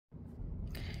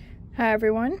Hi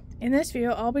everyone, in this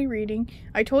video I'll be reading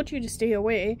I Told You to Stay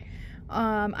Away.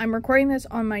 I'm recording this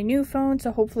on my new phone,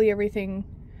 so hopefully everything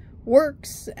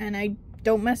works and I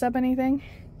don't mess up anything.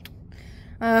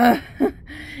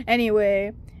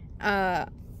 Anyway,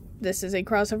 this is a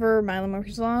crossover, Milo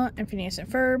and Phineas and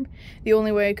Ferb. The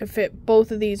only way I could fit both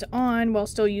of these on while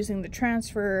still using the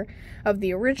transfer of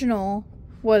the original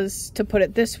was to put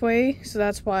it this way, so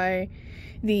that's why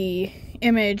the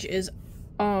image is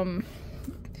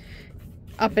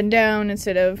up and down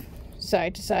instead of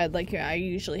side to side like I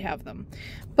usually have them.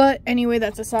 But anyway,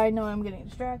 that's a side note. I'm getting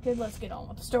distracted. Let's get on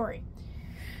with the story.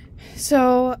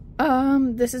 So,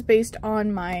 this is based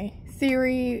on my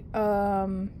theory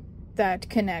that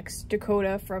connects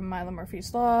Dakota from Milo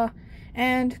Murphy's Law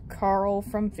and Carl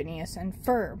from Phineas and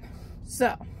Ferb.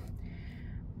 So,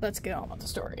 let's get on with the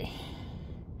story.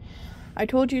 I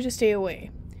Told You to Stay Away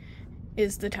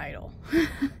is the title.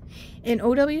 In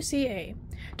OWCA,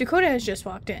 Dakota has just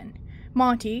walked in.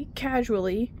 Monty,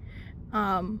 casually,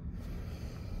 oh,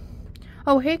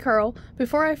 hey, Carl,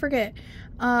 before I forget,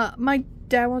 my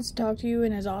dad wants to talk to you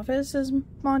in his office, says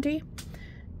Monty.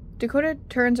 Dakota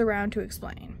turns around to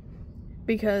explain,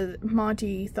 because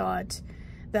Monty thought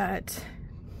that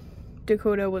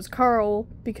Dakota was Carl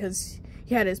because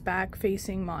he had his back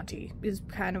facing Monty, is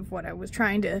kind of what I was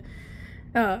trying to,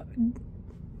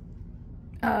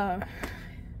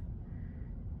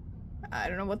 I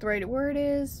don't know what the right word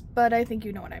is, but I think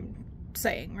you know what I'm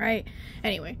saying, right?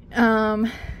 Anyway,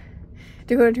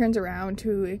 Dakota turns around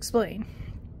to explain.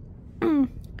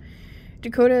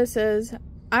 Dakota says,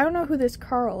 I don't know who this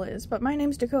Carl is, but my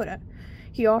name's Dakota.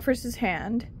 He offers his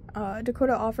hand.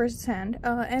 Dakota offers his hand.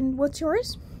 And what's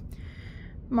yours?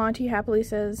 Monty happily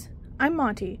says, I'm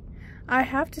Monty. I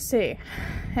have to say,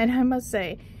 and I must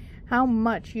say, how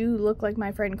much you look like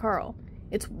my friend Carl.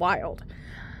 It's wild.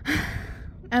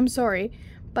 I'm sorry,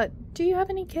 but do you have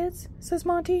any kids? Says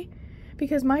Monty.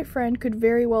 Because my friend could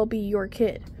very well be your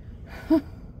kid.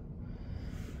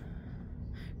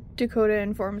 Dakota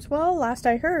informs, well, last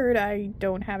I heard, I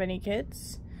don't have any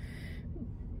kids.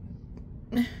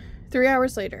 3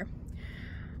 hours later,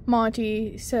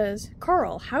 Monty says,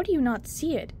 Carl, how do you not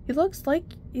see it? He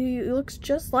looks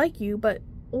just like you, but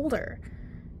older.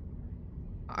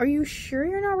 Are you sure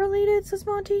you're not related? Says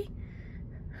Monty.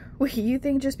 Wait, you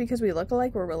think just because we look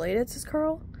alike we're related? Says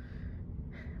Carl.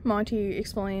 Monty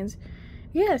explains,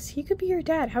 yes, he could be your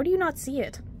dad. How do you not see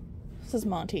it? Says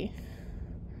Monty.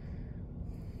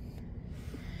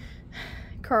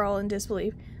 Carl in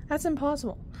disbelief, that's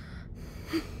impossible.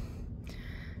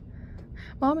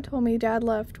 Mama told me Dad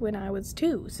left when I was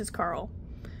 2, says Carl.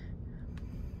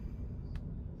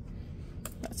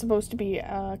 That's supposed to be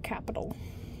a capital.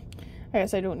 I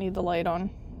guess I don't need the light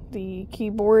on the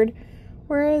keyboard.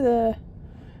 Where the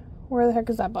heck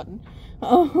is that button?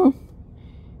 Oh,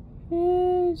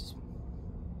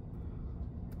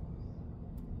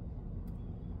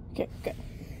 okay,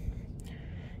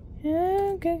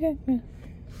 good.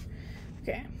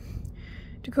 Okay.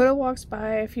 Dakota walks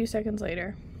by a few seconds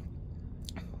later.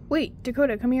 Wait,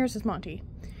 Dakota, come here, says Monty.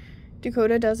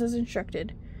 Dakota does as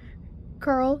instructed.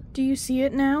 Carl, do you see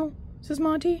it now? Says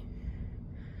Monty.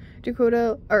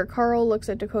 Carl looks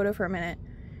at Dakota for a minute.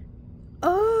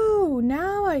 Oh,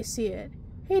 now I see it.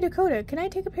 Hey, Dakota, can I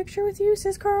take a picture with you?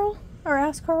 Says Carl. Or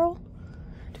asks Carl.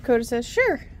 Dakota says,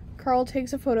 sure. Carl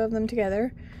takes a photo of them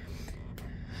together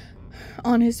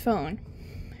on his phone.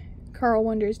 Carl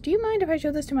wonders, do you mind if I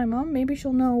show this to my mom? Maybe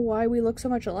she'll know why we look so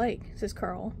much alike, says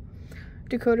Carl.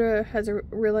 Dakota has a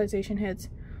realization hits.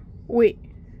 Wait,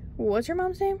 what's your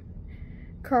mom's name?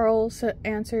 Carl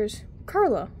answers,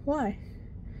 Carla. Why?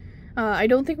 I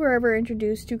don't think we're ever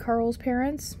introduced to Carl's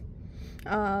parents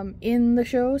in the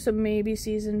show, so maybe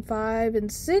season 5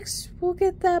 and 6 we'll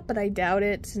get that, but I doubt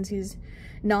it since he's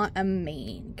not a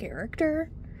main character.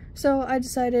 So I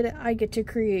decided I get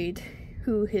to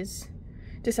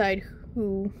decide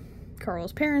who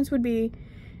Carl's parents would be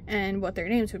and what their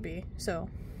names would be. So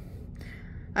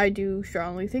I do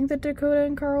strongly think that Dakota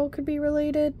and Carl could be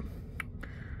related,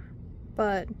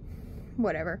 but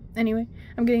whatever. Anyway,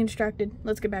 I'm getting distracted.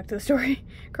 Let's get back to the story.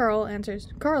 Carl answers,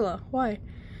 Carla, why?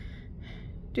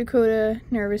 Dakota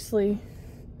nervously.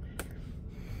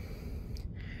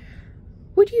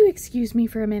 Would you excuse me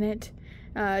for a minute?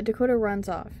 Dakota runs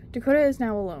off. Dakota is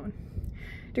now alone.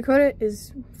 Dakota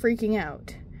is freaking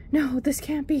out. No, this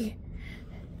can't be.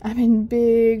 I'm in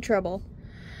big trouble.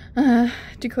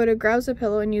 Dakota grabs a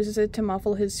pillow and uses it to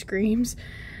muffle his screams.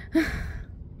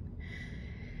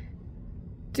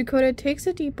 Dakota takes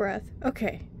a deep breath.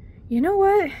 Okay, you know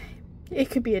what? It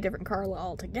could be a different Carla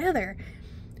altogether.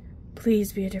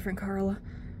 Please be a different Carla.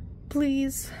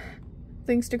 Please.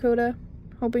 thinks Dakota.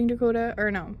 Hoping Dakota, or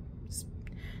no,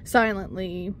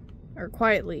 silently, or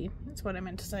quietly, that's what I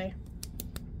meant to say.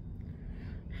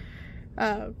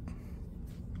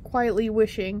 Quietly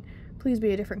wishing, please be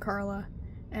a different Carla,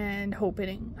 and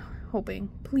hoping,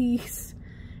 please.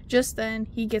 Just then,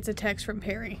 he gets a text from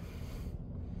Perry.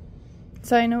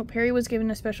 Side note, Perry was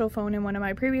given a special phone in one of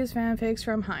my previous fanfics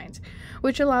from Heinz,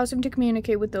 which allows him to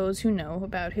communicate with those who know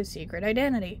about his secret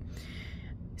identity.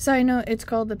 Side note, it's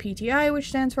called the PTI, which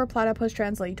stands for Platypus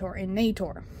Translator in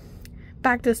Nator.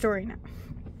 Back to the story now.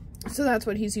 So that's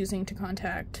what he's using to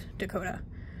contact Dakota.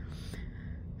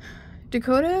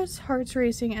 Dakota's heart's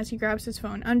racing as he grabs his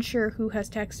phone, unsure who has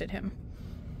texted him.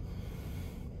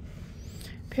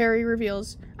 Perry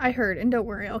reveals, I heard, and don't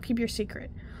worry, I'll keep your secret.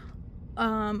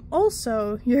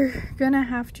 Also, you're gonna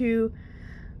have to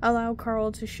allow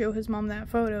Carl to show his mom that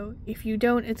photo. If you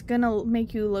don't, it's gonna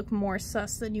make you look more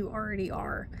sus than you already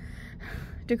are.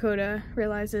 Dakota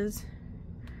realizes,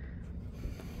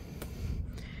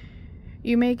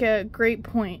 you make a great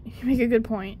point. You make a good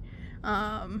point,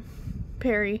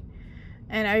 Perry,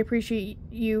 and I appreciate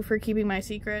you for keeping my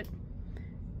secret.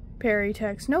 Perry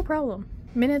texts, no problem.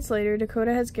 Minutes later,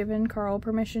 Dakota has given Carl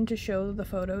permission to show the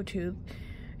photo to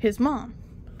his mom.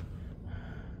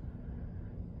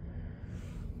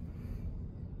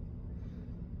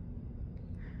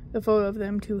 The photo of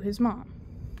them to his mom.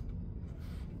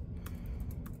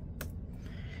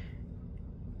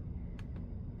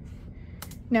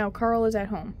 Now Carl is at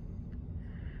home.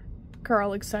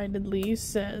 Carl excitedly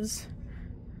says,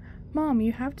 Mom,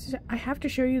 I have to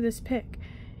show you this pic.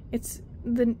 It's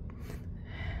the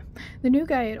new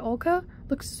guy at Olka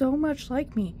looks so much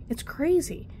like me. It's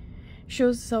crazy.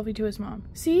 Shows the selfie to his mom.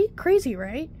 See? Crazy,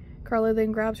 right? Carla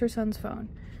then grabs her son's phone.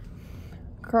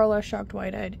 Carla, shocked,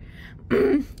 wide-eyed.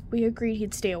 We agreed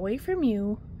he'd stay away from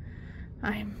you.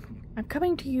 I'm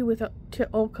coming to you to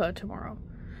Olka tomorrow.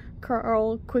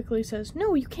 Carl quickly says,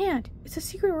 no, you can't. It's a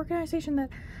secret organization that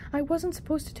I wasn't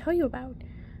supposed to tell you about.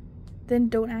 Then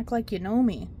don't act like you know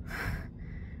me.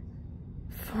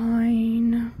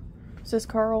 Fine, says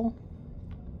Carl.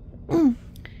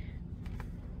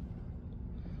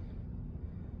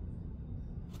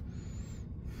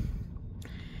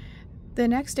 The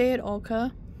next day at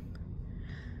Olka,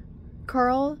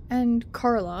 Carl and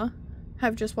Carla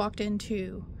have just walked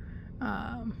into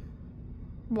the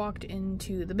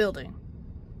building.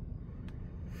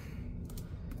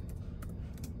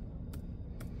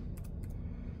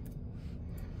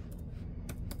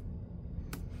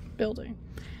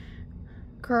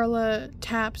 Carla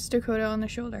taps Dakota on the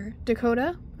shoulder.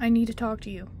 Dakota, I need to talk to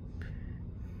you.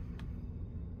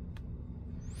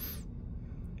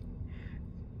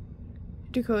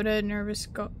 Dakota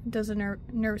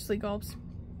nervously gulps.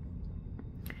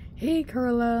 Hey,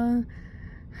 Carla.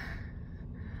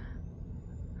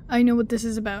 I know what this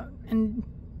is about, and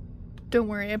don't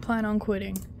worry, I plan on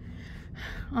quitting.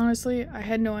 Honestly, I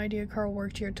had no idea Carl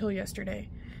worked here till yesterday,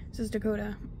 says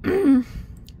Dakota.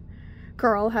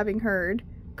 Carl, having heard,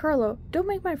 Carlo, don't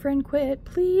make my friend quit,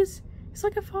 please. He's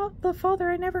like the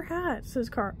father I never had, says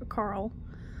Carl.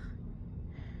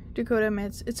 Dakota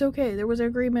admits, it's okay, there was an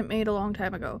agreement made a long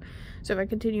time ago, so if I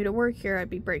continue to work here, I'd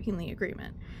be breaking the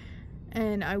agreement.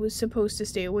 And I was supposed to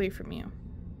stay away from you.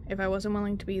 If I wasn't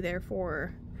willing to be there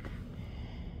for...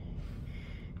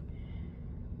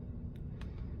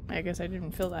 I guess I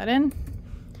didn't fill that in.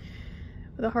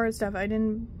 The hard stuff, I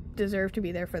didn't deserve to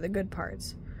be there for the good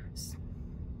parts.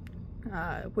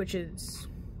 Which is...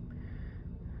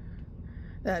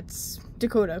 That's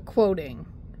Dakota quoting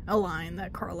a line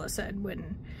that Carla said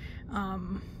when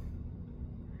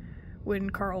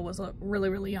Carl was really,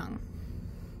 really young.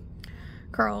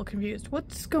 Carl, confused,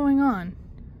 what's going on?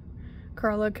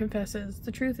 Carla confesses,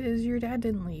 the truth is your dad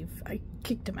didn't leave. I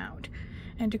kicked him out.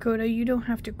 And Dakota, you don't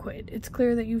have to quit. It's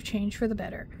clear that you've changed for the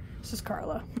better, says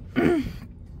Carla.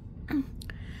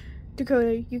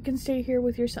 Dakota, you can stay here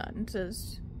with your son,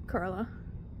 says Carla.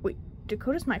 Wait,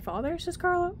 Dakota's my father, says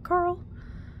Carl.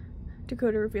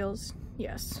 Dakota reveals,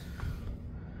 yes.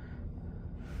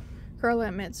 Carla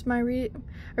admits, I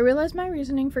realize my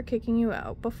reasoning for kicking you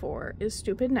out before is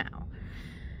stupid now.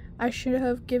 I should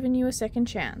have given you a second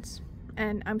chance,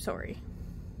 and I'm sorry.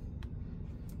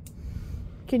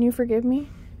 Can you forgive me?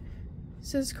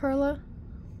 Says Carla.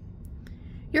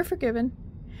 You're forgiven.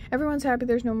 Everyone's happy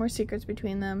there's no more secrets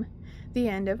between them. The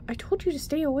end of, I told you to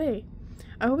stay away.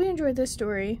 I hope you enjoyed this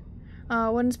story.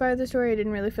 What inspired the story, I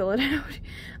didn't really fill it out.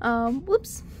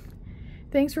 Whoops.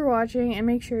 Thanks for watching, and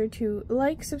make sure to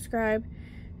like, subscribe,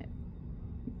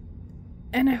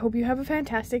 and I hope you have a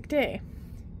fantastic day.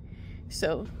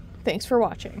 So, thanks for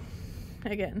watching.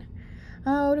 Again,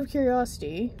 out of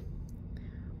curiosity,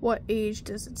 What age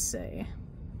does it say?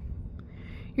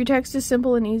 Your text is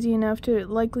simple and easy enough to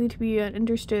likely to be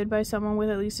understood by someone with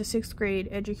at least a 6th grade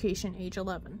education, age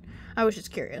 11. I was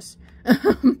just curious.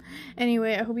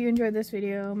 Anyway, I hope you enjoyed this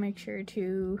video. Make sure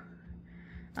to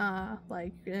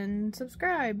like and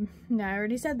subscribe. I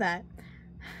already said that.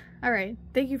 Alright,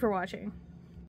 thank you for watching.